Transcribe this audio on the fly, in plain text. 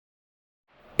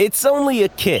It's only a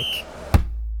kick,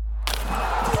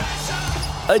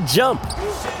 a jump,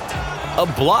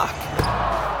 a block.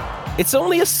 It's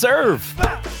only a serve.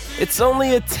 It's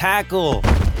only a tackle,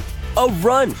 a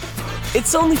run.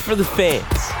 It's only for the fans.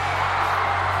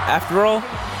 After all,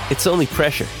 it's only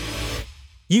pressure.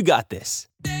 You got this.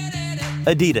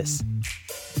 Adidas.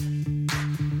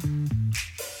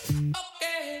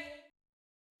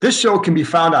 This show can be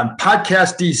found on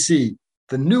Podcast DC,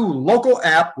 the new local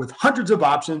app with hundreds of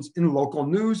options in local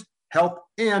news, health,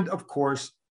 and, of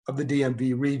course, of the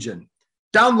DMV region.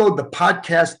 Download the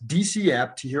Podcast DC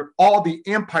app to hear all the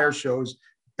Empire shows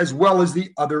as well as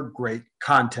the other great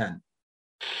content.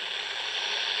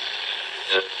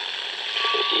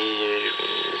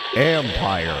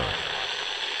 Empire.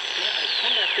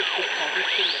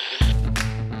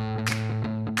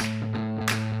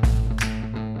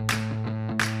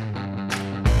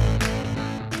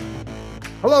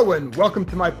 Hello and welcome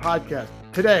to my podcast.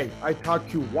 Today, I talk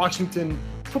to Washington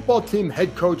football team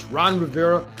head coach Ron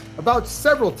Rivera about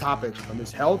several topics, from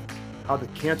his health, how the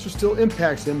cancer still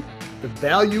impacts him, the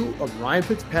value of Ryan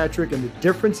Fitzpatrick, and the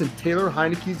difference in Taylor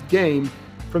Heinicke's game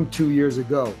from 2 years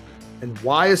ago, and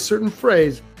why a certain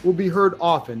phrase will be heard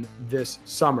often this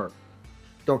summer.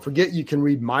 Don't forget you can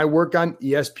read my work on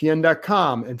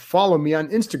ESPN.com and follow me on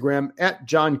Instagram at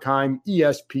John Keim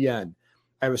ESPN.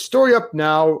 I have a story up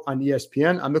now on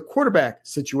ESPN on the quarterback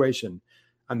situation.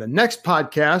 On the next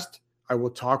podcast, I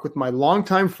will talk with my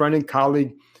longtime friend and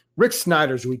colleague, Rick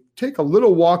Snyder, as we take a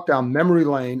little walk down memory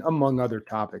lane, among other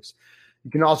topics. You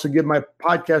can also give my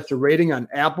podcast a rating on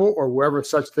Apple or wherever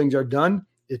such things are done.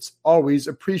 It's always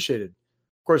appreciated.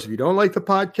 Of course, if you don't like the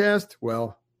podcast,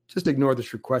 well, just ignore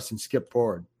this request and skip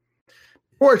forward.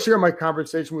 Before I share my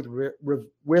conversation with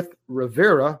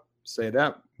Rivera, say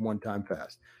that one time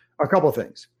fast. A couple of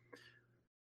things.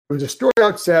 There was a story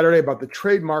out Saturday about the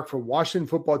trademark for Washington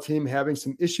football team having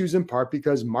some issues, in part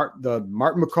because Martin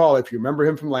McCauley, if you remember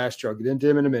him from last year, I'll get into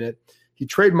him in a minute, he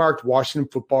trademarked Washington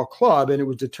Football Club, and it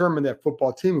was determined that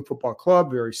football team and football club,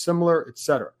 very similar,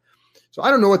 etc. So I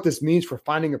don't know what this means for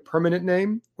finding a permanent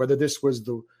name, whether this was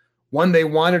the one they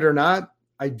wanted or not.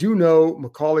 I do know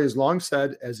McCauley has long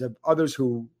said, as have others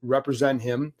who represent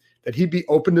him, that he'd be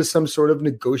open to some sort of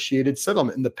negotiated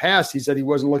settlement. In the past, he said he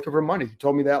wasn't looking for money. He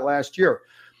told me that last year.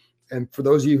 And for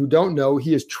those of you who don't know,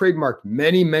 he has trademarked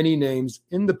many, many names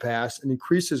in the past and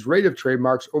increased his rate of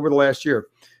trademarks over the last year.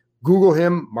 Google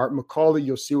him, Martin McCauley,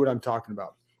 you'll see what I'm talking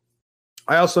about.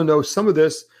 I also know some of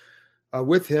this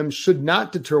with him should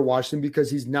not deter Washington because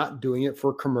he's not doing it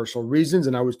for commercial reasons.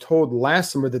 And I was told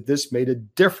last summer that this made a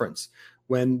difference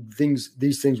when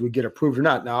these things would get approved or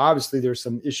not. Now, obviously, there's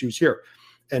some issues here.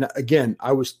 And again,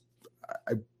 I'm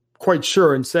quite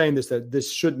sure in saying this that this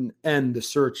shouldn't end the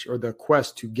search or the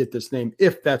quest to get this name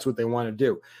if that's what they want to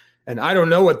do. And I don't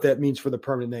know what that means for the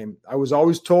permanent name. I was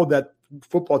always told that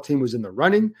football team was in the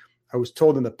running. I was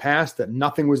told in the past that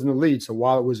nothing was in the lead. So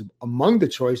while it was among the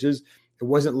choices, it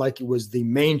wasn't like it was the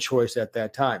main choice at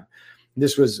that time.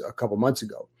 This was a couple months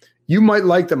ago. You might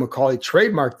like that McCauley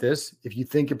trademarked this if you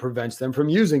think it prevents them from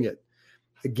using it.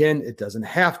 Again, it doesn't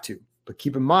have to. But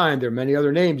keep in mind, there are many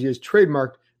other names he has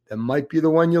trademarked that might be the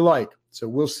one you like. So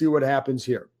we'll see what happens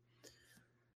here.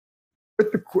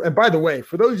 And by the way,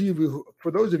 for those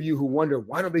of you who wonder,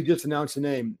 why don't they just announce the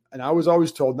name? And I was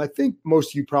always told, and I think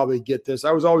most of you probably get this,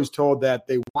 I was always told that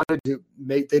they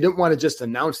didn't want to just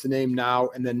announce the name now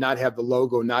and then not have the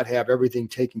logo, not have everything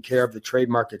taken care of, the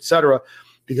trademark, et cetera.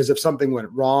 Because if something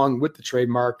went wrong with the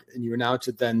trademark and you announce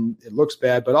it, then it looks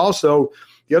bad. But also,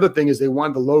 the other thing is they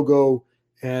wanted the logo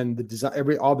and the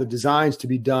design, all the designs to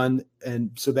be done, and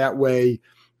so that way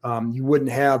you wouldn't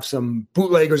have some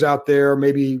bootleggers out there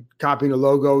maybe copying the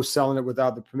logo, selling it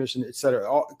without the permission, et cetera.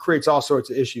 It creates all sorts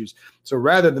of issues. So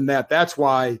rather than that, that's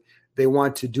why they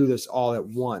want to do this all at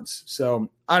once. So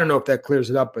I don't know if that clears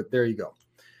it up, but there you go.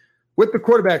 With the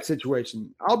quarterback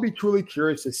situation, I'll be truly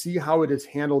curious to see how it is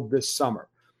handled this summer.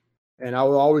 And I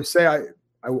will always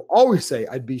say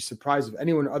I'd be surprised if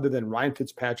anyone other than Ryan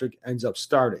Fitzpatrick ends up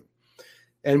starting.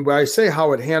 And when I say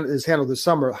how it is handled this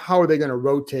summer, how are they going to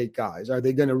rotate guys? Are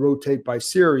they going to rotate by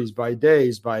series, by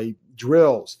days, by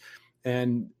drills?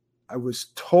 And I was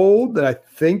told that I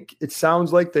think it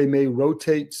sounds like they may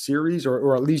rotate series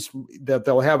or at least that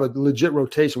they'll have a legit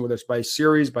rotation, whether it's by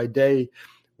series, by day,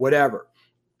 whatever.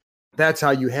 That's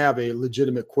how you have a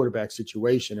legitimate quarterback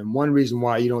situation. And one reason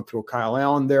why you don't throw Kyle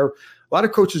Allen there, a lot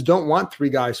of coaches don't want three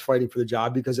guys fighting for the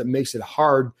job because it makes it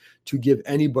hard to give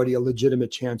anybody a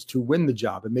legitimate chance to win the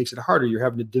job. It makes it harder. You're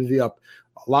having to divvy up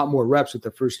a lot more reps with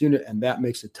the first unit, and that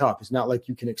makes it tough. It's not like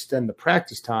you can extend the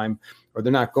practice time, or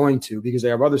they're not going to because they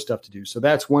have other stuff to do. So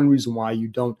that's one reason why you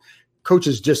don't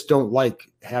coaches just don't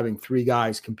like having three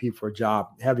guys compete for a job.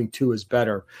 Having two is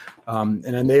better. And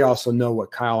then they also know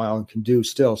what Kyle Allen can do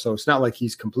still. So it's not like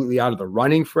he's completely out of the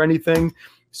running for anything.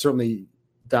 Certainly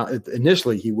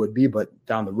initially he would be, but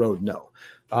down the road, no.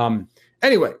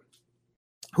 Anyway,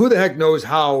 who the heck knows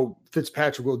how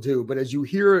Fitzpatrick will do? But as you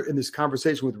hear in this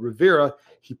conversation with Rivera,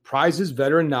 he prizes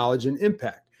veteran knowledge and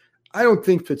impact. I don't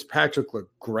think Fitzpatrick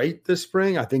looked great this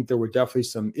spring. I think there were definitely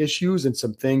some issues and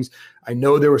some things. I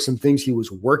know there were some things he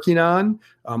was working on.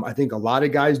 I think a lot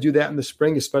of guys do that in the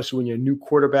spring, especially when you're a new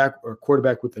quarterback or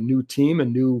quarterback with a new team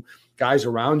and new guys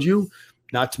around you.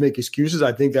 Not to make excuses.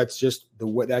 I think that's just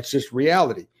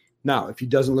reality. Now, if he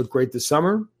doesn't look great this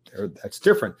summer, that's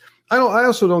different. I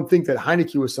also don't think that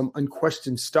Heinicke was some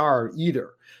unquestioned star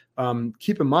either.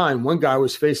 Keep in mind, one guy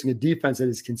was facing a defense that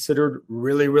is considered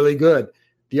really, really good.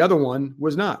 The other one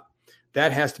was not.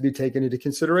 That has to be taken into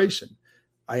consideration.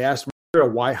 I asked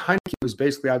why Heinicke was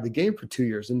basically out of the game for 2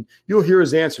 years, and you'll hear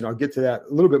his answer, and I'll get to that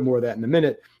a little bit more of that in a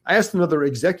minute. I asked another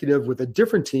executive with a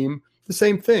different team the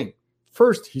same thing.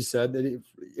 First, he said that,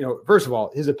 first of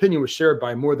all, his opinion was shared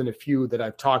by more than a few that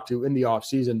I've talked to in the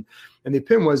offseason, and the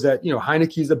opinion was that,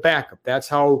 Heinicke is a backup. That's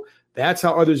how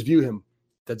others view him.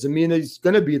 Doesn't mean that he's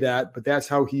going to be that, but that's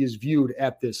how he is viewed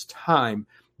at this time,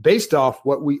 based off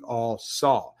what we all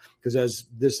saw. Because as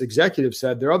this executive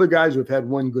said, there are other guys who have had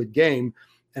one good game,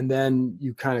 and then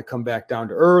you kind of come back down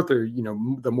to earth, or,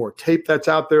 the more tape that's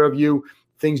out there of you,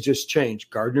 things just change.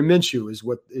 Gardner Minshew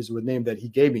is the name that he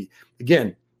gave me.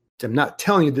 Again, I'm not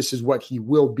telling you this is what he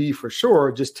will be for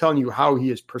sure, just telling you how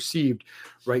he is perceived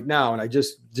right now. And I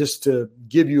just to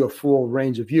give you a full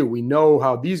range of view, we know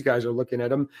how these guys are looking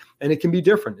at him, and it can be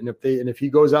different. And if he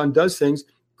goes out and does things,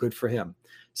 good for him.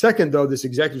 Second, though, this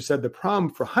executive said the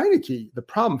problem for Heinicke, the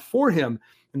problem for him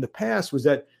in the past was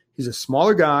that he's a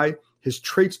smaller guy. His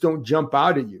traits don't jump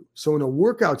out at you. So in a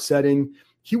workout setting,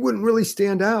 he wouldn't really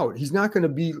stand out. He's not going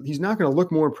to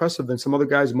look more impressive than some other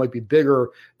guys who might be bigger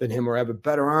than him or have a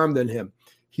better arm than him.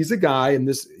 He's a guy, and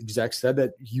this exec said,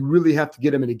 that you really have to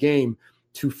get him in a game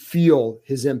to feel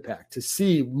his impact, to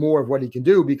see more of what he can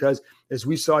do, because as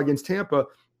we saw against Tampa,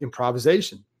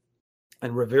 improvisation.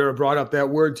 And Rivera brought up that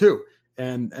word too.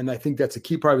 And I think that's a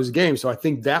key part of his game. So I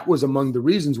think that was among the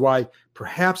reasons why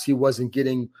perhaps he wasn't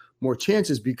getting more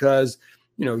chances, because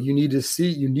you need to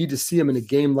see him in a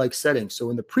game-like setting. So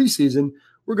in the preseason,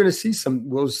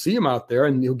 we'll see him out there,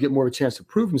 and he'll get more of a chance to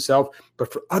prove himself.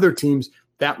 But for other teams,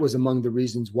 that was among the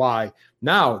reasons why.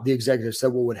 Now the executive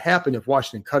said what would happen if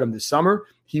Washington cut him this summer,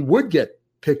 he would get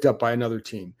picked up by another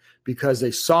team, because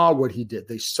they saw what he did.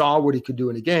 They saw what he could do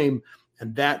in a game,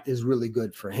 and that is really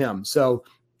good for him. So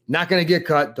not going to get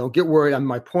cut. Don't get worried.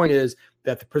 My point is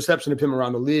that the perception of him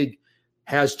around the league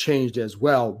has changed as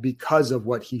well because of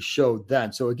what he showed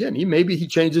then. So again, he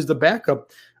changes the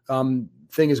backup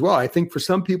thing as well. I think for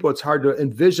some people, it's hard to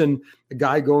envision a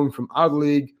guy going from out of the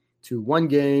league to one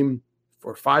game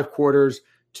for 5 quarters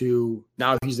to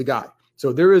now he's the guy.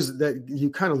 So there is that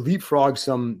you kind of leapfrog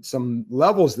some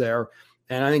levels there.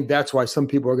 And I think that's why some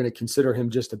people are going to consider him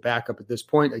just a backup at this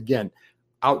point, again,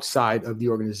 outside of the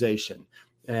organization.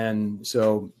 And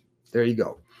so there you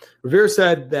go. Rivera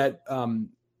said that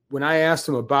when I asked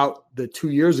him about the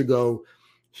 2 years ago,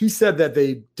 he said that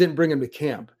they didn't bring him to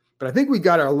camp. But I think we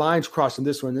got our lines crossed on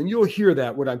this one, and you'll hear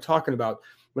that, what I'm talking about.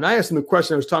 When I asked him the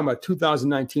question, I was talking about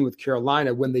 2019 with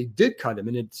Carolina when they did cut him,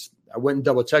 and I went and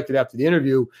double-checked it after the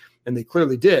interview, and they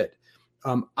clearly did.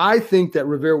 I think that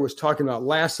Rivera was talking about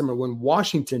last summer when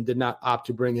Washington did not opt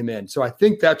to bring him in. So I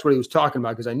think that's what he was talking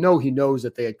about, because I know he knows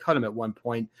that they had cut him at one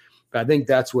point. But I think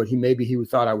that's what he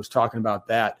thought I was talking about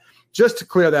that. Just to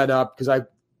clear that up, because I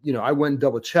went and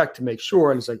double checked to make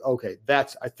sure, and it's like, okay,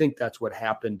 I think that's what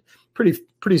happened.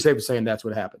 Pretty safe to saying that's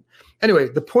what happened. Anyway,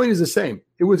 the point is the same.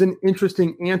 It was an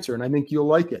interesting answer, and I think you'll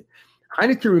like it.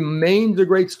 Heinicke remains a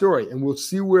great story, and we'll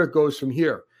see where it goes from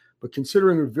here. But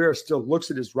considering Rivera still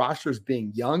looks at his roster as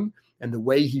being young and the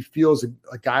way he feels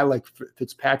a guy like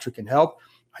Fitzpatrick can help,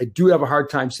 I do have a hard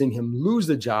time seeing him lose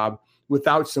the job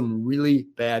without some really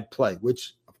bad play,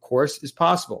 which, of course, is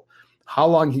possible. How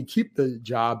long he keep the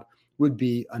job would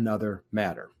be another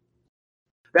matter.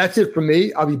 That's it for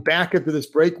me. I'll be back after this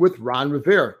break with Ron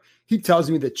Rivera. He tells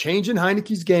me the change in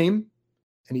Heinicke's game,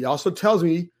 and he also tells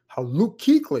me how Luke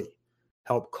Kuechly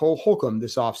helped Cole Holcomb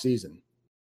this offseason.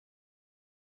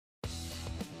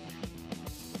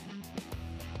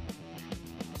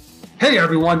 Hey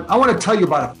everyone, I want to tell you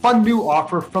about a fun new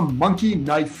offer from Monkey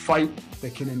Knife Fight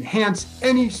that can enhance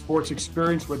any sports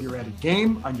experience, whether you're at a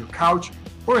game, on your couch,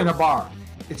 or in a bar.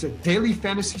 It's a daily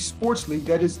fantasy sports league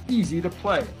that is easy to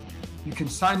play. You can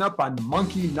sign up on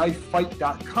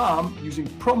monkeyknifefight.com using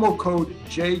promo code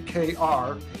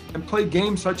JKR and play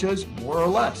games such as More or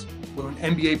Less. Will an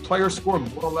NBA player score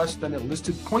more or less than a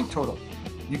listed point total?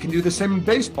 You can do the same in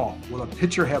baseball. Will a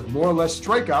pitcher have more or less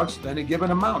strikeouts than a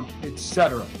given amount,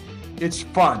 etc.? It's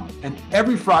fun. And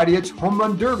every Friday, it's Home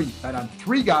Run Derby. Bet on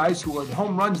 3 guys who hit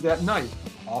home runs that night.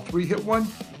 All 3 hit one,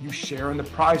 you share in the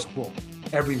prize pool.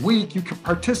 Every week, you can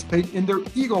participate in their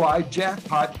Eagle Eye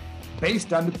Jackpot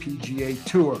based on the PGA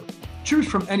Tour. Choose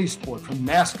from any sport, from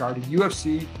NASCAR to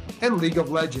UFC and League of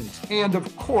Legends. And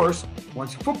of course,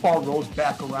 once football rolls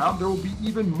back around, there will be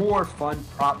even more fun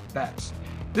prop bets.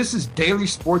 This is daily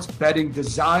sports betting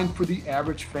designed for the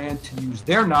average fan to use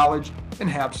their knowledge and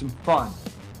have some fun.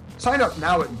 Sign up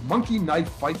now at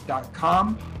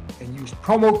monkeyknifefight.com and use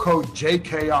promo code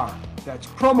JKR. That's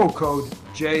promo code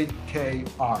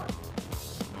JKR.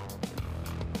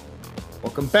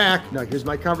 Welcome back. Now here's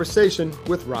my conversation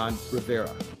with Ron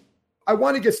Rivera. I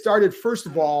want to get started, first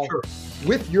of all,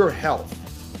 with your health.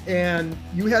 And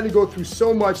you had to go through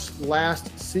so much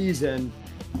last season.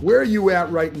 Where are you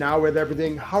at right now with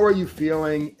everything? How are you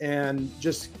feeling? And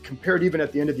just compared even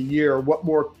at the end of the year, what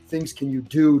more things can you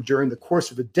do during the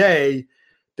course of a day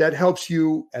that helps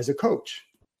you as a coach?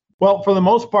 Well, for the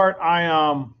most part,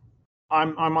 I'm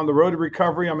on the road to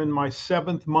recovery. I'm in my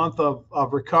 7th month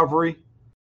of recovery.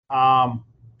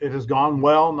 It has gone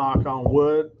well, knock on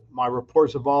wood. My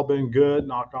reports have all been good,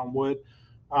 knock on wood.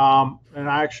 And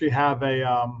I actually have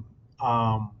a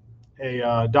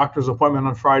doctor's appointment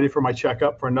on Friday for my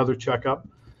checkup, for another checkup.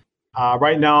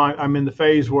 Right now, I'm in the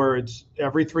phase where it's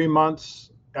every 3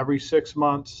 months, every 6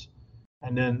 months,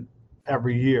 and then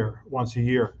every year, once a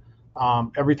year.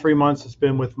 Every 3 months, it's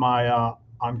been with my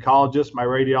oncologist, my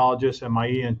radiologist, and my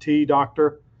ENT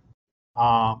doctor,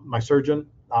 my surgeon.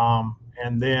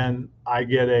 And then I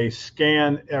get a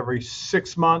scan every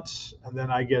 6 months, and then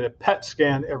I get a PET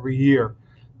scan every year.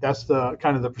 That's the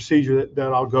kind of the procedure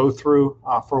that I'll go through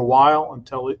for a while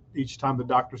until each time the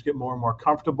doctors get more and more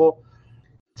comfortable.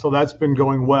 So that's been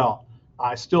going well.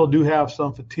 I still do have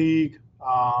some fatigue.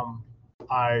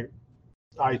 I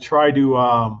try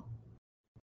to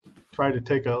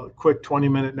take a quick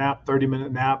 20-minute nap,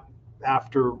 30-minute nap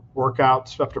after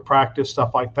workouts, after practice,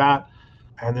 stuff like that.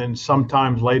 And then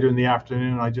sometimes later in the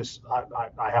afternoon, I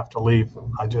have to leave.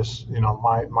 I just,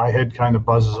 my head kind of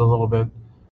buzzes a little bit.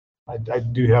 I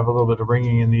do have a little bit of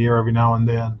ringing in the ear every now and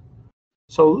then.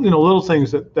 So, little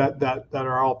things that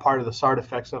are all part of the side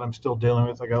effects that I'm still dealing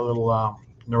with. I got a little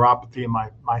neuropathy in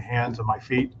my hands and my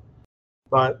feet.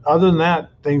 But other than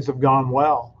that, things have gone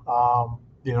well.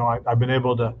 I've been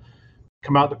able to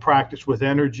come out to practice with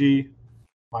energy.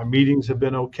 My meetings have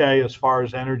been okay as far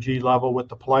as energy level with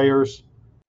the players.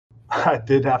 I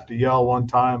did have to yell one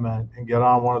time and get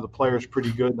on one of the players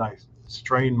pretty good, and I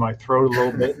strained my throat a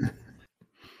little bit.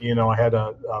 I had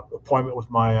a appointment with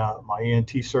my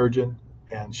ENT surgeon,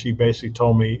 and she basically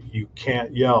told me, you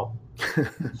can't yell.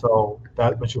 So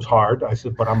that, which was hard. I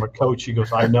said, but I'm a coach. She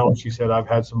goes, I know. And she said, I've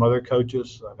had some other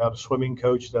coaches. I've had a swimming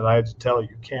coach that I had to tell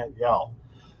you can't yell.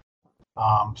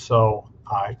 So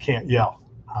I can't yell.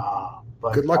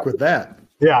 But good luck with that.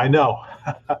 Yeah, I know.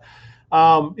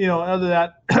 Other than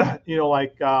that,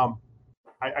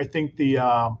 I think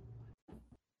the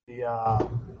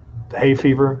hay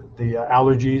fever, the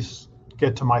allergies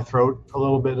get to my throat a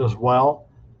little bit as well.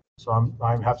 So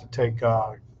I have to take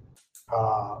a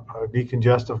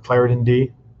decongestant, Claritin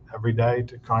D, every day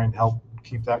to try and help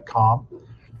keep that calm.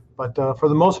 But for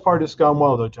the most part, it's gone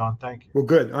well, though, John. Thank you. Well,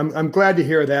 good. I'm glad to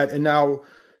hear that. And now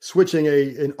switching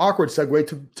an awkward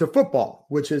segue to football,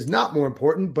 which is not more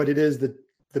important, but it is the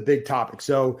big topic.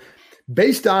 So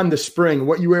based on the spring,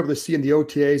 what you were able to see in the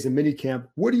OTAs and minicamp,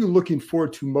 what are you looking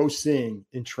forward to most seeing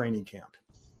in training camp?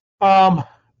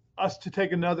 Us to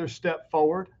take another step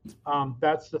forward.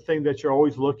 That's the thing that you're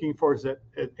always looking for, is that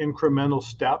incremental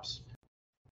steps.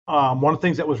 One of the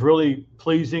things that was really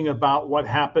pleasing about what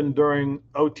happened during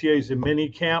OTAs and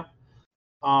minicamp,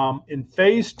 in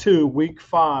phase 2, week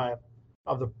 5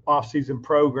 of the offseason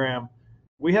program,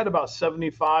 we had about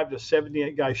 75 to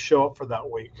 78 guys show up for that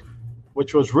week,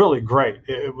 which was really great.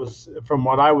 It was, from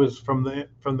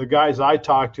the guys I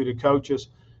talked to, the coaches,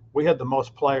 we had the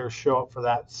most players show up for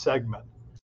that segment.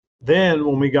 Then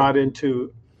when we got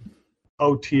into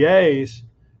OTAs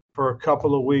for a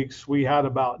couple of weeks, we had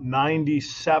about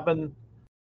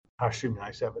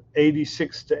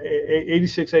 86 to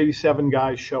 87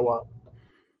 guys show up.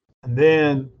 And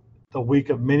then the week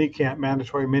of minicamp,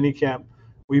 mandatory minicamp,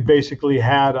 we basically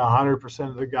had 100%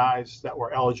 of the guys that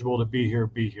were eligible to be here.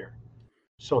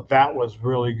 So that was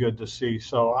really good to see.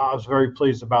 So I was very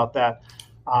pleased about that.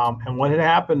 And what had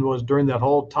happened was during that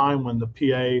whole time when the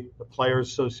PA, the Players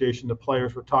Association, the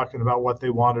players were talking about what they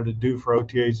wanted to do for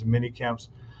OTAs and mini camps,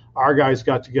 our guys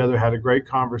got together, had a great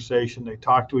conversation. They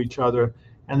talked to each other,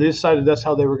 and they decided that's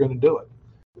how they were going to do it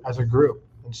as a group.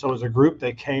 And so as a group,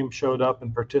 they came, showed up,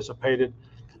 and participated.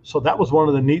 So that was one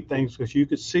of the neat things, because you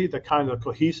could see the kind of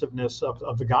cohesiveness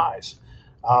of the guys,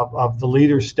 of the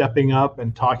leaders stepping up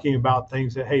and talking about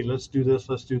things that, hey, let's do this,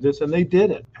 and they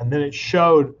did it. And then it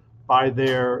showed by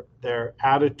their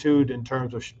attitude in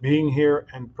terms of being here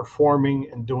and performing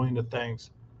and doing the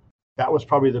things. That was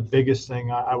probably the biggest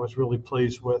thing I was really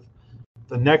pleased with.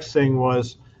 The next thing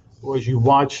was you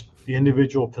watched the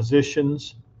individual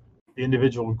positions, the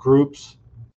individual groups,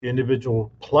 the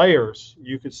individual players.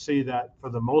 You could see that for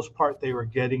the most part they were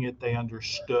getting it, they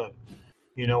understood.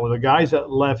 You know, the guys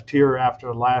that left here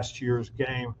after last year's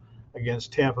game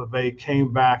against Tampa Bay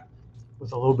came back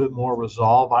with a little bit more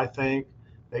resolve, I think.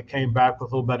 They came back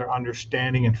with a little better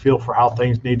understanding and feel for how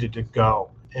things needed to go.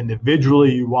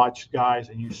 Individually, you watched guys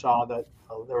and you saw that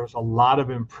there was a lot of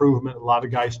improvement. A lot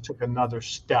of guys took another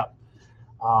step.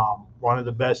 One of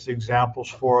the best examples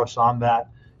for us on that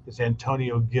is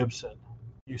Antonio Gibson.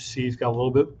 You see he's got a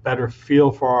little bit better feel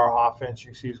for our offense.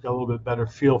 You see he's got a little bit better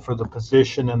feel for the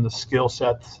position and the skill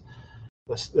sets,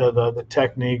 the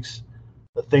techniques,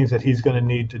 the things that he's going to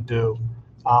need to do.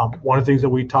 One of the things that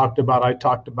I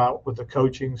talked about with the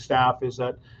coaching staff is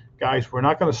that, guys, we're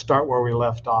not going to start where we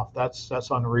left off. That's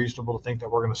unreasonable to think that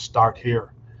we're going to start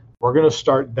here. We're going to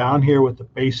start down here with the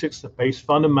basics, the base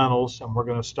fundamentals, and we're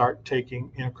going to start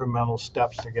taking incremental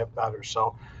steps to get better.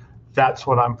 So that's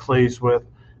what I'm pleased with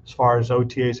as far as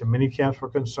OTAs and mini camps were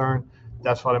concerned.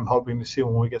 That's what I'm hoping to see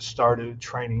when we get started at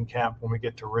training camp, when we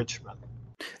get to Richmond.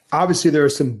 Obviously, there are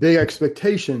some big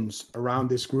expectations around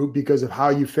this group because of how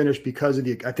you finished, because of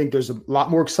I think there's a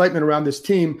lot more excitement around this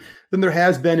team than there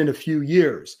has been in a few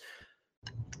years.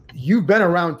 You've been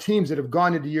around teams that have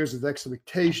gone into years of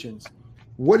expectations.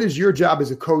 What is your job as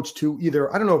a coach to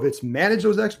either, I don't know if it's manage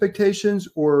those expectations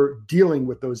or dealing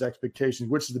with those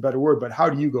expectations, which is the better word, but how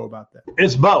do you go about that?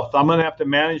 It's both. I'm going to have to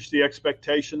manage the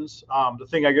expectations. The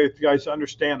thing I get you guys to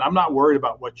understand, I'm not worried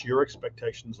about what your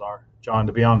expectations are, John,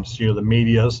 to be honest, the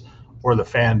media's or the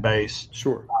fan base.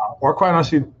 Sure. Or quite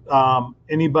honestly,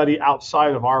 anybody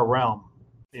outside of our realm,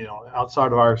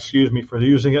 outside of our, excuse me for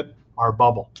using it, our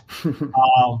bubble.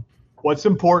 What's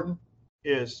important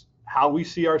is how we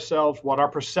see ourselves, what our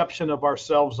perception of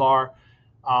ourselves are,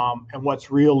 and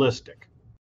what's realistic.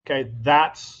 Okay,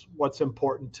 that's what's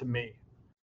important to me.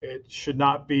 It should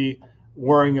not be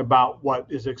worrying about what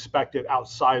is expected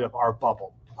outside of our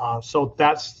bubble. So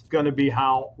that's going to be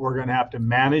how we're going to have to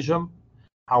manage them,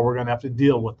 how we're going to have to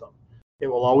deal with them. It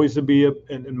will always be,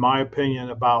 in my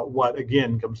opinion, about what,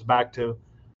 again, comes back to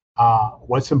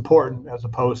what's important as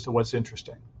opposed to what's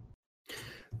interesting.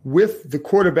 With the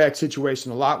quarterback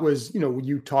situation, a lot was, when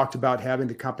you talked about having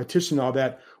the competition, all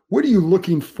that, what are you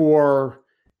looking for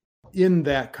in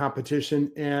that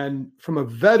competition? And from a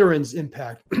veteran's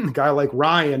impact, a guy like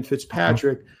Ryan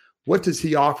Fitzpatrick, what does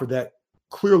he offer that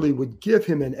clearly would give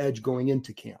him an edge going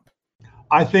into camp?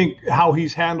 I think how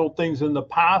he's handled things in the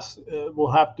past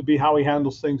will have to be how he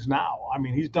handles things now. I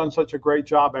mean, he's done such a great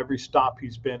job every stop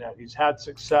he's been at. He's had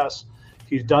success.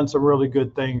 He's done some really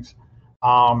good things.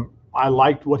 I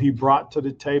liked what he brought to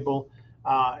the table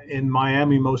in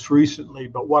Miami most recently.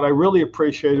 But what I really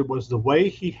appreciated was the way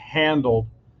he handled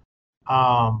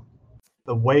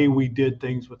the way we did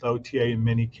things with OTA and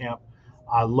minicamp.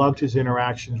 I loved his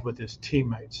interactions with his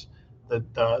teammates,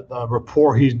 the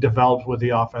rapport he's developed with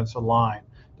the offensive line,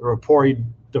 the rapport he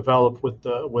developed with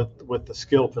the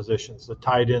skill positions, the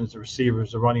tight ends, the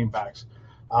receivers, the running backs.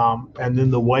 And then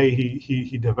the way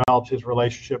he developed his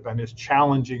relationship and his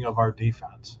challenging of our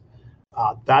defense.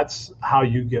 That's how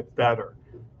you get better.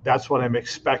 That's what I'm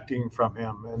expecting from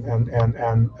him.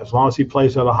 And as long as he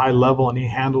plays at a high level and he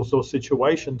handles those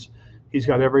situations, he's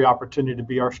got every opportunity to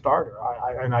be our starter.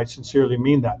 I sincerely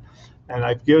mean that. And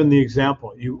I've given the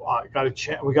example.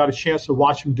 We got a chance to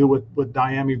watch him do with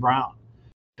Dyami Brown.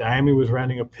 Dyami was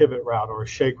running a pivot route or a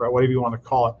shake route, whatever you want to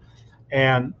call it.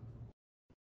 And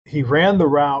he ran the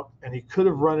route, and he could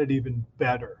have run it even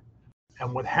better.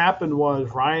 And what happened was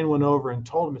Ryan went over and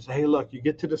told him, he said, hey, look, you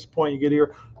get to this point, you get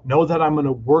here, know that I'm going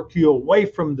to work you away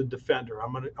from the defender.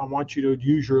 I want you to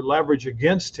use your leverage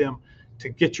against him to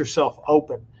get yourself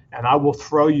open, and I will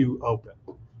throw you open.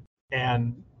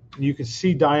 And you can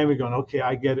see Dyami going, okay,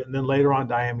 I get it. And then later on,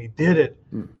 Dyami did it.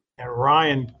 And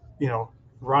Ryan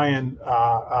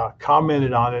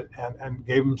commented on it and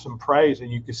gave him some praise.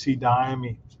 And you could see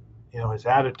Dyami, his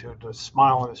attitude, the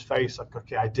smile on his face, like,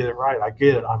 okay, I did it right. I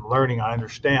get it. I'm learning. I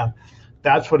understand.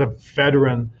 that's what a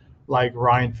veteran like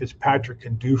Ryan Fitzpatrick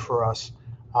can do for us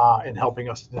in helping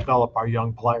us develop our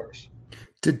young players.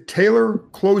 Did Taylor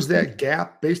close that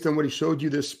gap based on what he showed you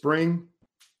this spring?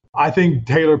 I think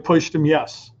Taylor pushed him,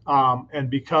 yes. And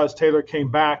because Taylor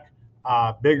came back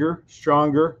bigger,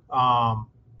 stronger,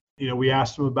 we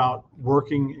asked him about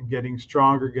working and getting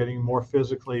stronger, getting more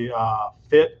physically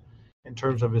fit in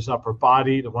terms of his upper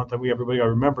body. The one thing everybody got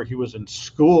to remember, he was in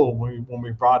school when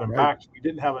we brought him back. So we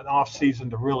didn't have an off season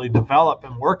to really develop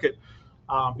and work it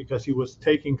because he was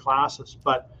taking classes.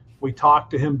 But we talked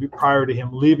to him prior to him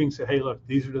leaving, said, hey, look,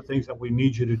 these are the things that we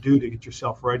need you to do to get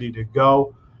yourself ready to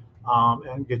go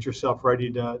and get yourself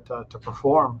ready to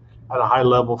perform at a high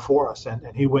level for us.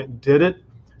 And he went and did it.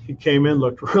 He came in,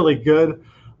 looked really good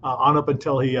on up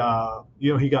until he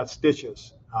got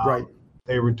stitches. Right.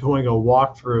 They were doing a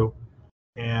walkthrough,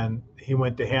 and he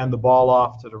went to hand the ball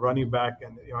off to the running back,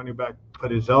 and the running back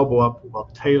put his elbow up while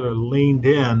Taylor leaned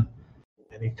in,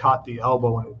 and he caught the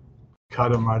elbow and it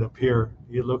cut him right up here.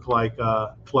 He looked like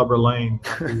Clubber Lane.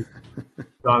 He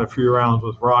got a few rounds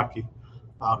with Rocky.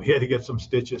 He had to get some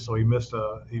stitches, so he missed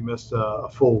a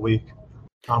full week.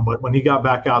 But when he got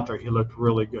back out there, he looked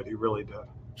really good. He really did.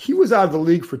 He was out of the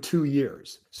league for 2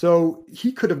 years, so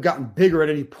he could have gotten bigger at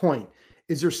any point.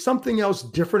 Is there something else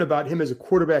different about him as a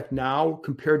quarterback now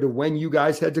compared to when you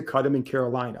guys had to cut him in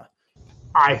Carolina?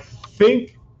 I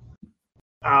think,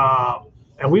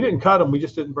 and we didn't cut him, we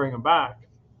just didn't bring him back.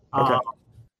 Okay.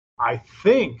 I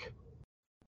think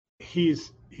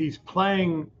he's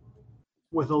playing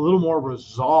with a little more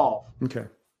resolve. Okay.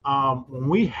 When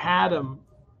we had him,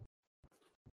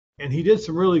 and he did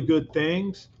some really good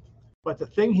things, but the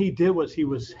thing he did was he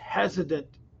was hesitant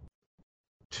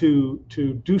to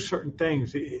do certain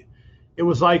things. It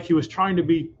was like he was trying to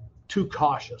be too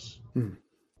cautious.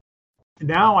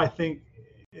 Now I think,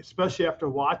 especially after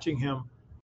watching him,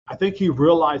 I think he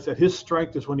realized that his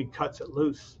strength is when he cuts it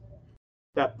loose.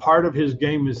 That part of his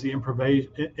game is the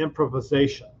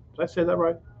improvisation. Did I say that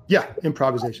right? Yeah,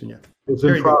 improvisation, yeah. It's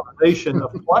improvisation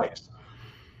of plays.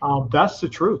 That's the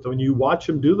truth. When you watch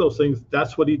him do those things,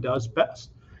 that's what he does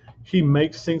best. He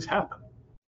makes things happen.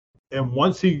 And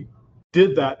once he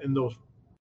did that in those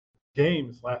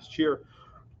games last year,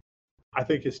 I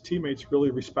think his teammates really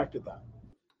respected that.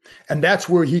 And that's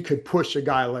where he could push a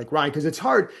guy like Ryan, because it's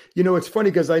hard. It's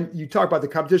funny because you talk about the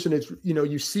competition. It's,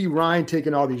 you see Ryan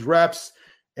taking all these reps,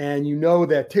 and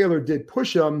that Taylor did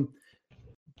push him,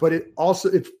 but it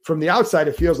also, from the outside,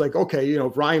 it feels like, okay,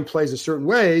 if Ryan plays a certain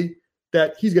way,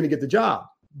 that he's going to get the job.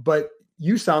 But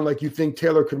you sound like you think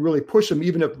Taylor could really push him,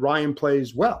 even if Ryan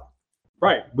plays well.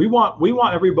 Right. We want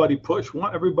everybody pushed. We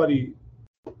want everybody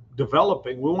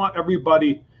developing. We want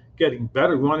everybody getting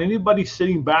better. We want anybody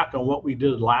sitting back on what we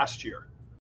did last year,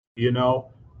 and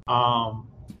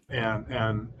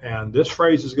this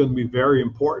phrase is going to be very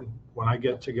important when I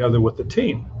get together with the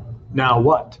team. Now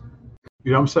what?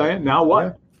 You know what I'm saying? Now what?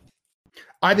 Yeah.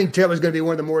 I think Taylor's going to be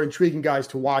one of the more intriguing guys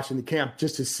to watch in the camp,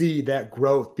 just to see that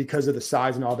growth because of the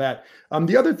size and all that.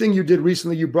 The other thing you did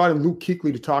recently, you brought in Luke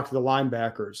Kuechly to talk to the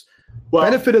linebackers. Well,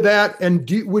 benefit of that, and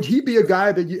would he be a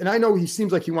guy that and I know he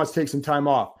seems like he wants to take some time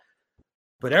off,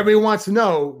 but everyone wants to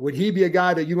know, would he be a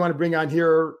guy that you'd want to bring on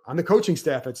here on the coaching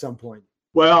staff at some point?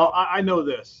 Well, I know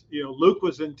this. Luke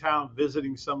was in town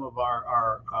visiting some of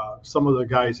our some of the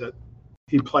guys that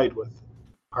he played with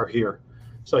are here.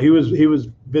 So he was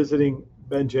visiting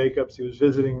Ben Jacobs. He was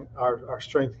visiting our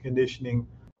strength and conditioning,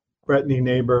 Brittany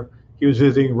Neighbor. He was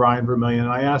visiting Ryan Vermillion.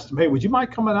 And I asked him, hey, would you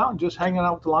mind coming out and just hanging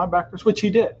out with the linebackers? Which he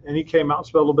did. And he came out and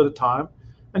spent a little bit of time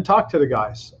and talked to the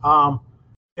guys. And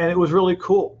it was really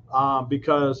cool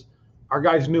because our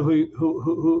guys knew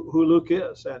who Luke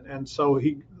is. And so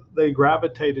they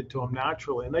gravitated to him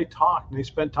naturally. And they talked and they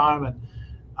spent time. And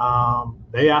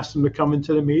they asked him to come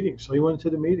into the meetings. So he went into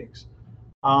the meetings.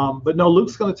 But no,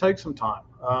 Luke's going to take some time.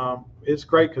 It's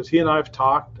great because he and I have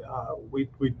talked. We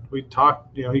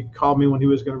talked. He called me when he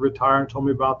was going to retire and told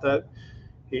me about that.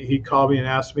 He called me and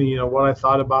asked me, what I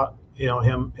thought about,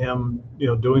 him,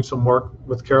 doing some work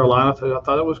with Carolina. I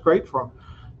thought it was great for him.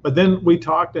 But then we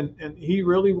talked, and he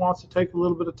really wants to take a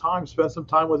little bit of time, spend some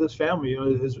time with his family.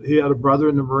 He had a brother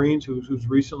in the Marines who's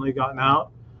recently gotten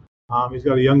out. He's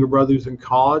got a younger brother who's in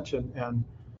college, and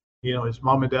his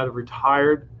mom and dad have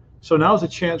retired. So now's a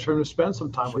chance for him to spend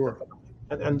some time with them.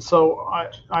 And so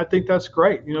I think that's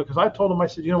great, because I told him, I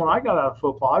said, when I got out of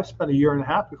football, I spent 1.5 years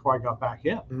before I got back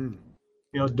in,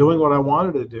 doing what I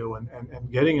wanted to do and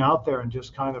getting out there and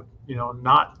just kind of,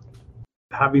 not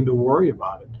having to worry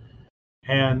about it.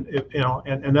 And,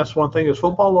 and that's one thing is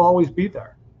football will always be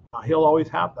there. He'll always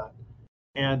have that.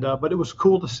 And but it was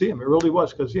cool to see him. It really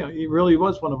was because, he really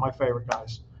was one of my favorite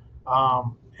guys.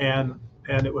 And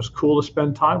it was cool to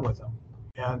spend time with him.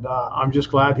 And I'm just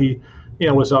glad he,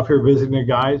 was up here visiting the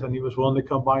guys, and he was willing to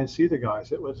come by and see the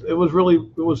guys. It was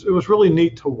really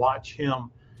neat to watch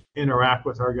him interact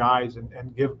with our guys and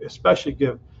especially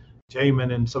give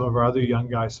Jamin and some of our other young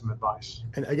guys some advice.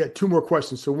 And I got two more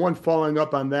questions. So one, following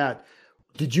up on that,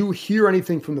 did you hear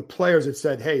anything from the players that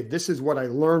said, hey, this is what I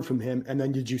learned from him? And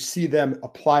then did you see them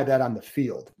apply that on the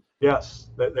field? Yes,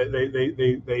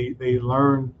 they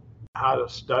learn how to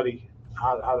study,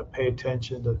 how to pay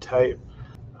attention to tape,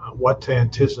 what to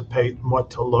anticipate and what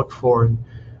to look for. And,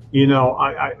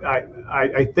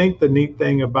 I think the neat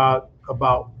thing about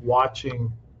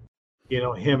watching,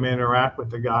 him interact with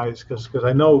the guys, because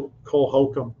I know Cole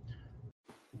Holcomb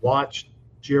watched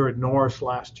Jared Norris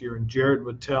last year, and Jared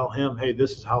would tell him, hey,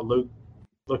 this is how Luke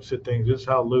looks at things. This is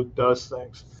how Luke does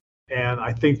things. And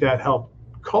I think that helped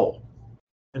Cole.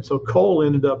 And so Cole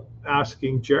ended up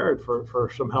asking Jared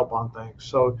for some help on things.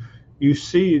 So you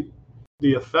see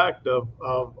the effect of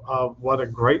what a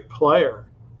great player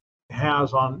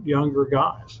has on younger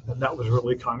guys. And that was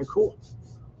really kind of cool.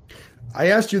 I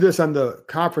asked you this on the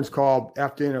conference call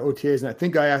after OTAs, and I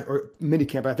think or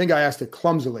minicamp, I think I asked it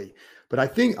clumsily. But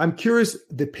I'm curious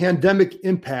the pandemic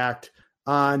impact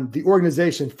on the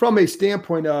organization from a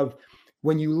standpoint of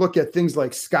when you look at things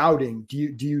like scouting. Do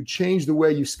you change the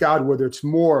way you scout, whether it's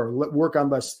more work on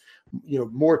less,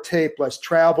 more tape, less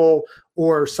travel,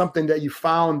 or something that you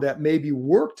found that maybe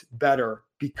worked better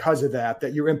because of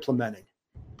that you're implementing?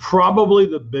 Probably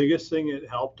the biggest thing it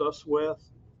helped us with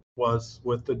was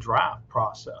with the draft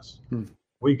process.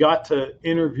 We got to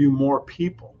interview more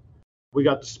people. We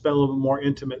got to spend a little bit more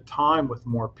intimate time with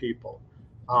more people.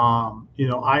 One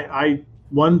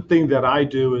thing that I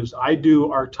do is I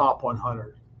do our top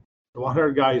 100. The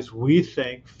 100 guys we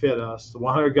think fit us, the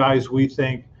 100 guys we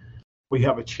think we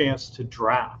have a chance to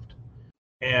draft.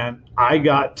 And I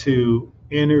got to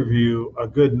interview a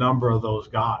good number of those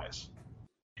guys.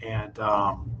 And,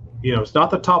 it's not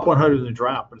the top 100 in the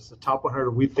draft, but it's the top 100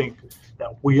 we think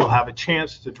that we'll have a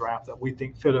chance to draft, that we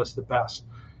think fit us the best.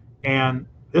 And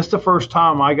this is the first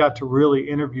time I got to really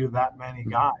interview that many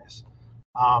guys.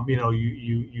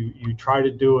 You try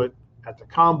to do it at the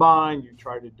combine, you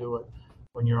try to do it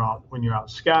when you're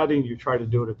out scouting, you try to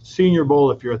do it at the Senior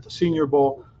Bowl if you're at the Senior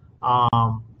Bowl.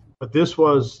 But this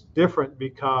was different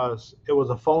because it was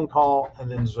a phone call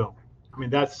and then Zoom. I mean,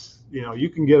 that's, you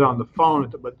can get on the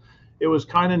phone, but it was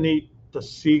kind of neat to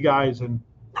see guys in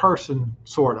person,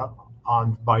 sort of,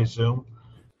 by Zoom.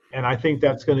 And I think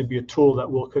that's going to be a tool that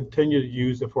we'll continue to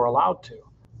use if we're allowed to.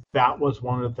 That was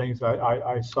one of the things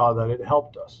I saw that it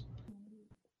helped us.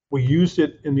 We used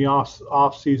it in the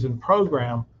off-season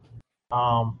program,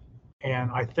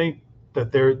 and I think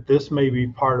that this may be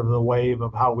part of the wave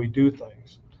of how we do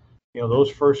things. Those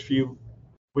first few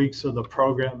weeks of the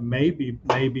program may be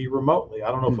remotely.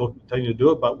 I don't know if we'll continue to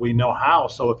do it, but we know how.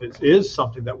 So if it is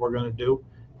something that we're going to do,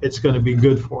 it's going to be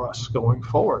good for us going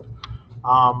forward.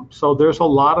 So there's a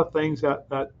lot of things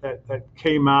that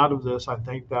came out of this. I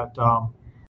think that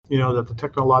that the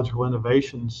technological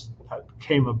innovations that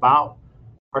came about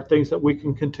are things that we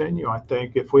can continue, I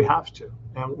think, if we have to,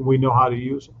 and we know how to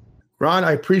use them. Ron,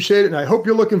 I appreciate it, and I hope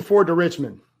you're looking forward to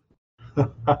Richmond.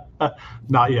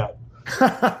 Not yet.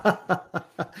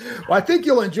 Well, I think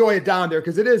you'll enjoy it down there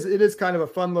because it is kind of a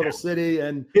fun little city.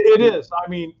 And it is. I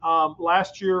mean,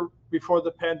 last year before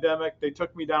the pandemic, they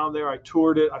took me down there. I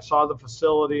toured it. I saw the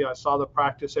facility. I saw the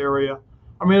practice area.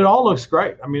 I mean, it all looks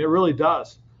great. I mean, it really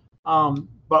does.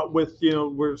 But with,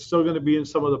 we're still going to be in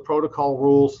some of the protocol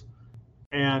rules.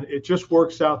 And it just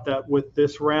works out that with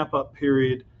this ramp up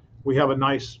period, we have a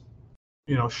nice,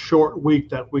 short week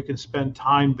that we can spend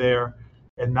time there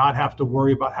and not have to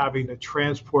worry about having to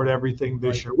transport everything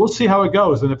this year. We'll see how it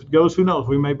goes. And if it goes, who knows?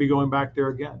 We may be going back there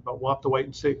again, but we'll have to wait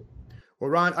and see. Well,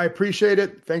 Ron, I appreciate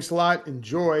it. Thanks a lot.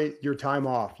 Enjoy your time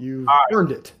off. You've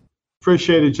earned it.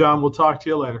 Appreciate it, John. We'll talk to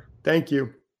you later. Thank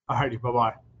you. All righty.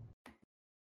 Bye-bye.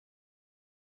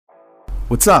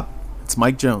 What's up? It's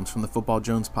Mike Jones from the Football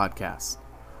Jones podcast.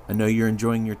 I know you're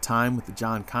enjoying your time with the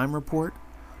John Keim Report,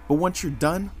 but once you're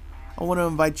done, I want to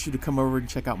invite you to come over and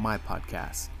check out my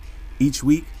podcast. Each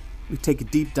week, we take a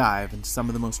deep dive into some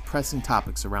of the most pressing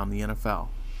topics around the NFL.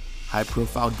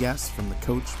 High-profile guests from the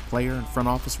coach, player, and front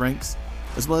office ranks,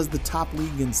 as well as the top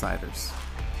league insiders.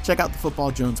 Check out the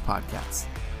Football Jones podcast,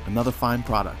 another fine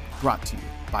product brought to you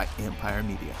by Empire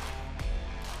Media.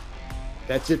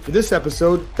 That's it for this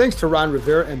episode. Thanks to Ron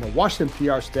Rivera and the Washington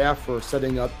PR staff for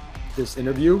setting up this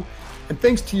interview. And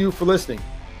thanks to you for listening.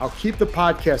 I'll keep the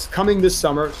podcast coming this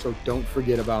summer, so don't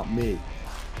forget about me.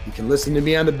 You can listen to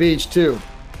me on the beach too.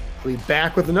 I'll be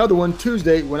back with another one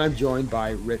Tuesday when I'm joined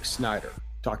by Rick Snyder.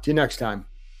 Talk to you next time.